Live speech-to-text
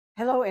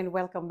Hello and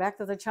welcome back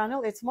to the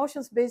channel. It's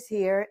GOBIZ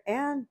here,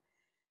 and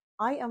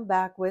I am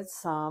back with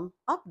some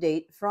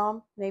update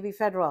from Navy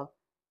Federal.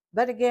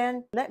 But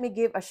again, let me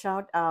give a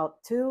shout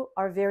out to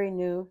our very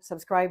new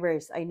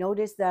subscribers. I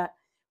noticed that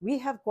we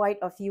have quite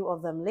a few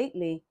of them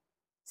lately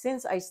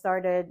since I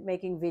started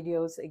making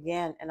videos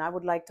again, and I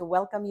would like to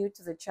welcome you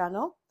to the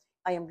channel.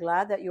 I am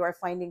glad that you are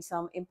finding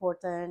some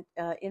important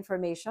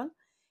information,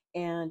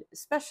 and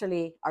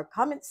especially our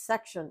comment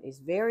section is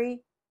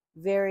very,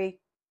 very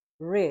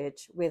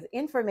rich with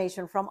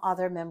information from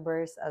other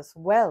members as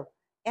well.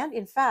 And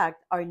in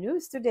fact, our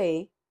news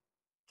today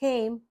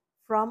came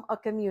from a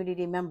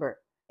community member.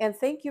 And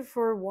thank you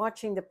for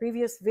watching the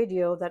previous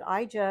video that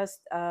I just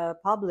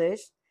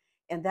published.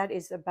 And that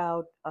is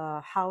about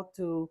how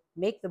to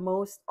make the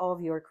most of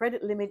your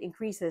credit limit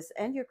increases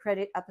and your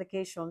credit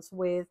applications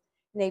with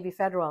Navy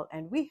Federal.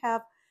 And we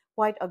have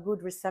quite a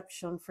good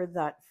reception for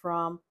that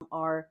from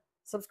our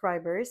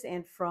subscribers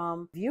and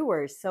from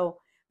viewers. So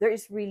there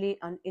is really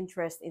an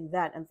interest in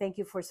that. And thank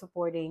you for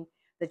supporting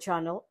the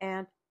channel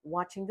and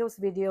watching those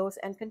videos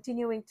and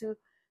continuing to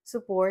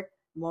support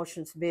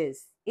GOBIZ.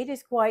 It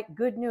is quite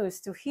good news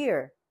to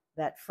hear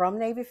that from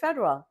Navy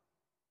Federal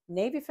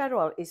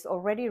is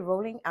already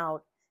rolling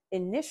out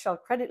initial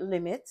credit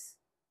limits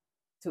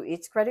to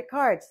its credit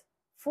cards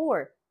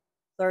for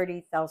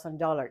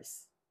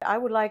 $30,000. I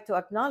would like to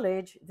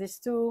acknowledge these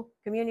two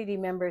community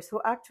members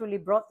who actually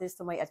brought this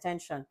to my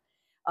attention.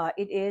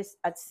 It is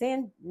at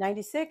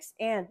Sin96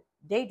 and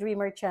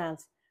Daydreamer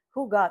Chance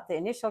who got the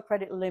initial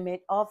credit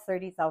limit of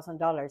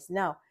 $30,000.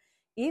 Now,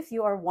 if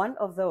you are one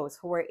of those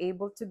who were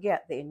able to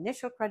get the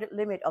initial credit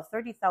limit of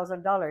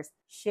 $30,000,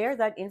 share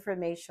that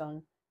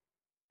information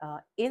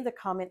in the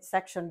comment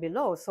section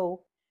below.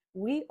 So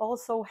we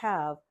also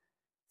have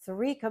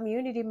 3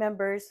 community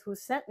members who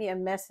sent me a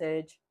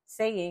message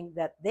saying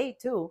that they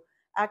too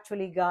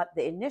actually got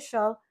the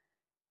initial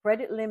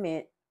credit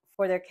limit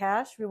for their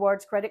cash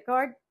rewards credit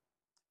card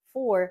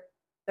for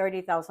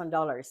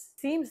 $30,000.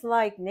 Seems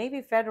like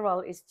Navy Federal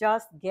is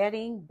just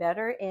getting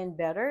better and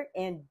better,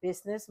 and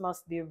business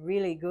must be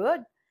really good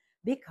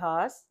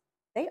because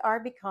they are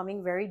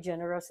becoming very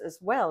generous as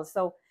well.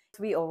 So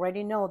we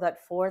already know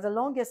that for the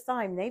longest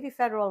time, Navy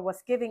Federal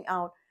was giving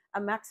out a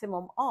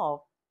maximum of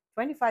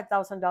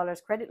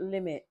 $25,000 credit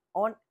limit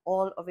on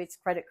all of its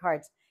credit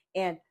cards.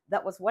 And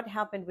that was what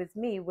happened with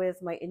me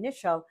with my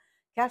initial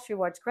cash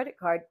rewards credit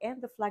card and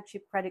the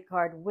flagship credit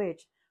card,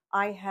 which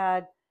I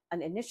had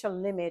an initial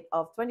limit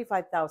of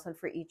 $25,000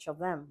 for each of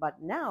them.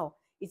 But now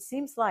it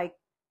seems like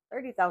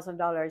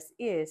 $30,000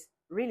 is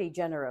really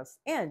generous.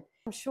 And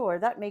I'm sure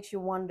that makes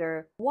you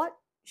wonder, what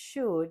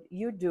should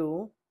you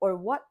do or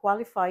what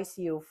qualifies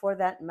you for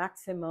that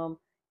maximum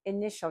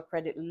initial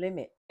credit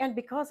limit? And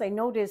because I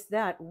noticed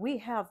that we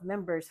have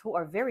members who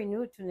are very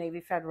new to Navy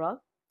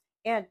Federal,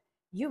 and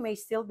you may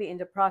still be in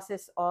the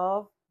process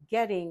of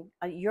getting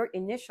your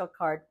initial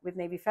card with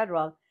Navy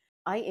Federal,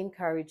 I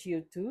encourage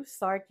you to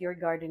start your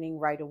gardening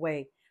right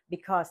away,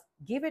 because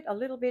give it a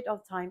little bit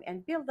of time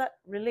and build that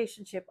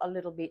relationship a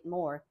little bit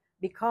more,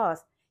 because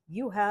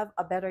you have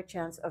a better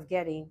chance of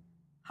getting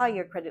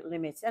higher credit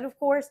limits. And of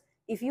course,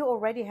 if you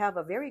already have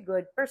a very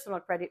good personal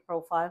credit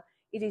profile,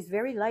 it is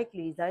very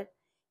likely that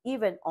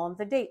even on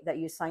the date that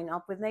you sign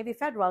up with Navy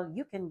Federal,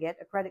 you can get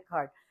a credit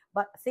card.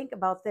 But think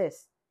about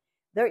this.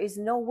 There is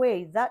no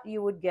way that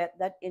you would get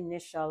that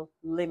initial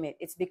limit.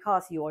 It's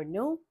because you are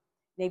new.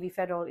 Navy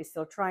Federal is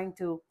still trying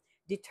to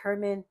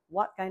determine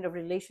what kind of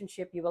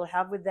relationship you will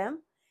have with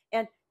them,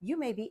 and you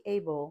may be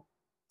able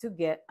to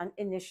get an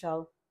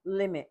initial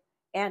limit.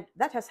 And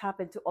that has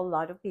happened to a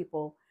lot of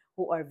people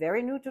who are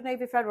very new to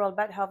Navy Federal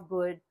but have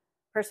good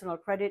personal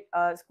credit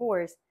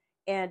scores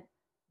and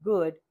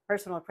good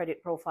personal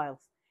credit profiles.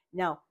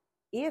 Now,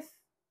 if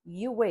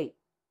you wait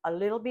a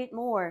little bit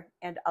more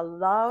and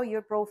allow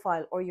your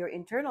profile or your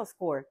internal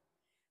score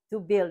to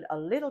build a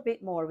little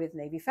bit more with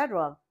Navy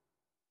Federal,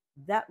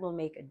 that will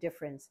make a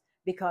difference.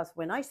 Because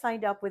when I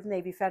signed up with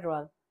Navy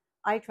Federal,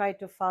 I tried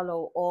to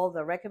follow all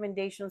the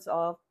recommendations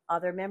of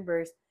other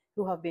members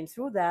who have been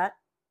through that,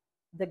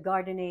 the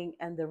gardening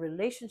and the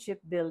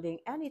relationship building,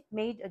 and it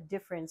made a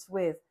difference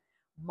with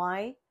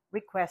my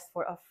request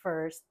for a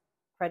first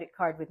credit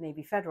card with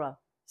Navy Federal.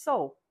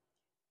 So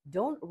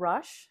don't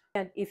rush.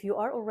 And if you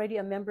are already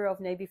a member of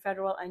Navy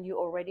Federal and you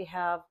already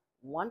have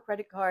one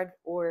credit card,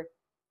 or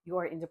you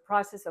are in the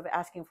process of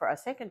asking for a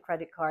second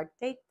credit card,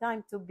 take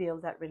time to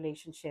build that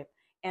relationship.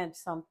 And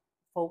some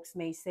folks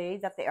may say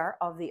that they are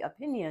of the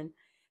opinion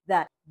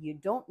that you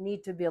don't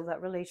need to build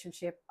that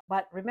relationship.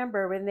 But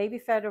remember, with Navy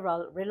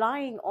Federal,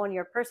 relying on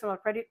your personal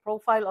credit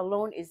profile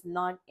alone is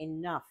not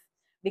enough,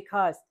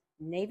 because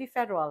Navy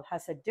Federal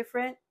has a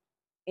different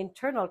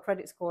internal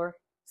credit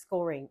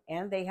scoring,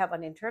 and they have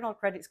an internal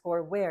credit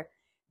score where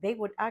they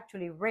would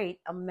actually rate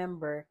a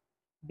member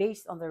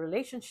based on the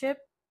relationship,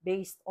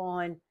 based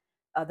on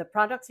the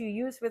products you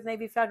use with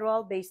Navy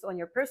Federal, based on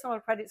your personal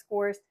credit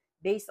scores,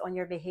 based on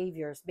your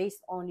behaviors,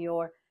 based on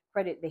your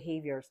credit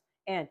behaviors,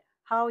 and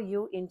how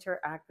you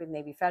interact with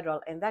Navy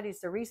Federal. And that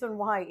is the reason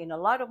why in a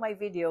lot of my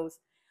videos,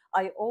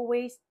 I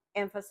always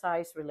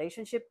emphasize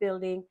relationship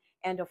building.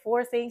 And the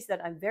four things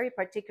that I'm very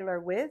particular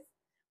with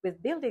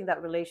building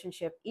that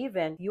relationship,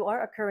 even you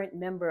are a current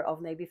member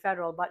of Navy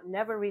Federal but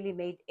never really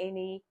made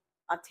any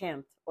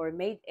attempt or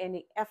made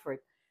any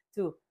effort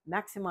to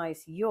maximize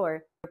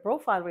your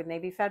profile with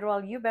Navy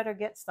Federal, you better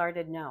get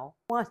started now.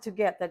 Want to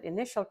get that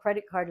initial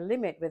credit card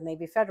limit with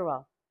Navy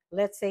Federal.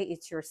 Let's say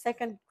it's your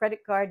second credit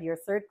card, your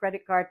third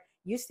credit card,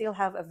 you still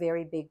have a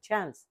very big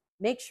chance.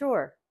 Make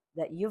sure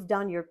that you've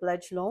done your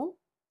pledge loan.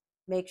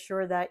 Make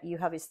sure that you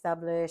have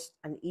established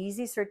an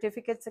easy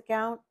certificates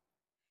account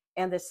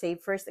and the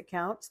Savefirst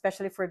account,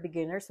 especially for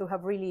beginners who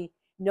have really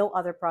no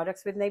other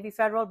products with Navy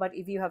Federal. But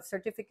if you have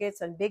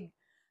certificates and big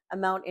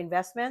amount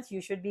investments,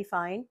 you should be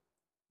fine.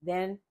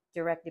 Then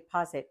direct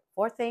deposit.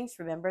 Four things,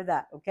 remember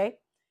that, okay?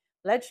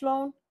 Pledge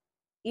loan,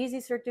 easy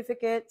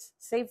certificates,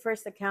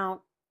 Savefirst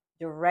account,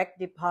 direct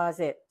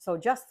deposit. So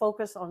just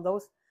focus on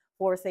those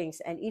four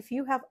things. And if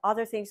you have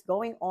other things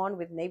going on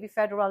with Navy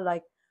Federal,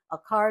 like a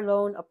car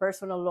loan, a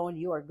personal loan,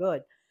 you are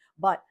good.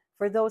 But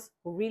for those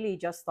who really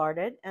just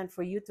started, and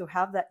for you to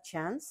have that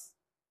chance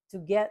to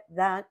get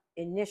that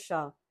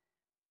initial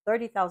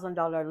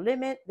 $30,000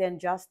 limit, then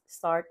just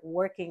start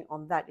working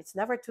on that. It's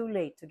never too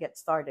late to get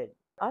started.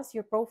 As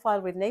your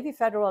profile with Navy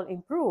Federal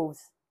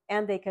improves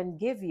and they can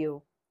give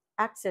you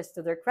access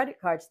to their credit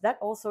cards, that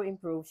also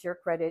improves your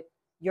credit,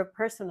 your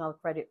personal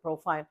credit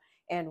profile.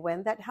 And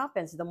when that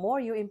happens, the more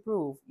you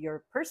improve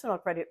your personal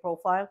credit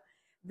profile,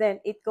 then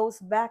it goes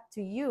back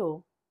to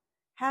you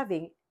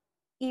having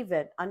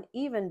an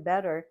even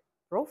better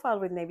profile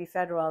with Navy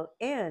Federal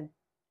and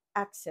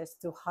access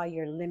to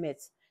higher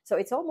limits. So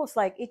it's almost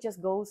like it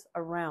just goes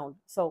around.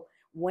 So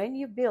when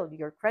you build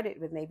your credit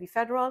with Navy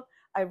Federal,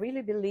 I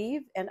really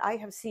believe, and I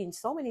have seen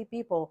so many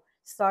people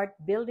start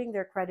building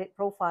their credit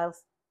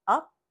profiles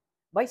up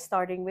by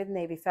starting with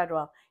Navy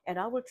Federal. And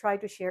I will try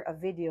to share a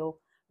video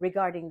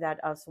regarding that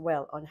as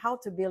well, on how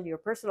to build your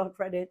personal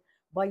credit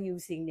by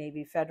using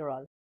Navy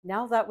Federal.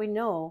 Now that we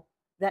know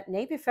that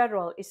Navy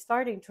Federal is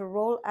starting to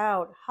roll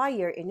out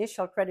higher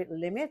initial credit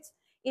limits,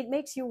 it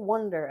makes you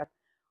wonder,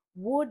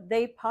 would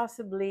they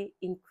possibly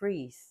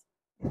increase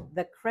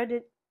the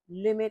credit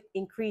limit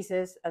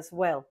increases as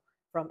well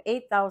from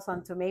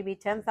 8,000 to maybe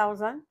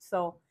 10,000?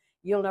 So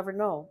you'll never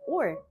know.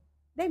 Or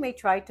they may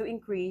try to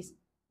increase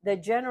the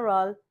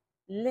general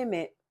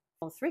limit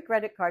from 3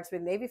 credit cards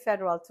with Navy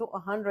Federal to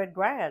 100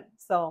 grand.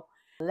 So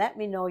let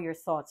me know your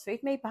thoughts. So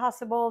it may be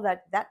possible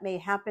that that may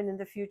happen in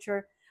the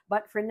future.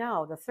 But for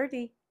now, the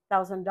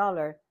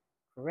 $30,000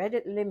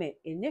 credit limit,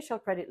 initial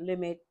credit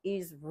limit,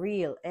 is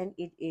real and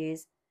it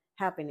is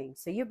happening.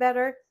 So you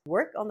better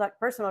work on that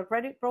personal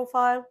credit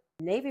profile,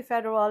 Navy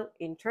Federal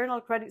internal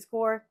credit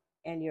score,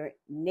 and your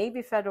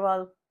Navy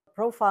Federal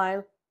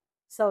profile,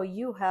 so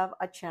you have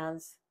a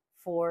chance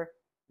for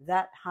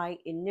that high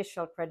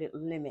initial credit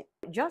limit.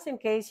 Just in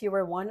case you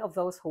were one of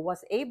those who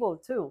was able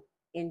to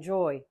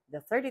enjoy the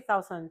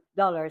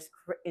 $30,000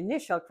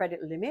 initial credit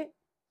limit,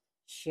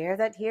 share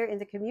that here in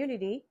the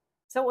community.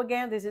 So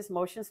again, this is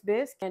Motions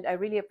Biz, and I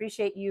really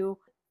appreciate you.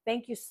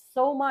 Thank you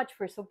so much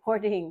for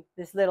supporting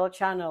this little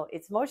channel.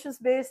 It's Motions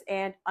Biz,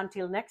 and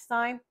until next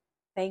time,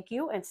 thank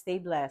you and stay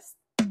blessed.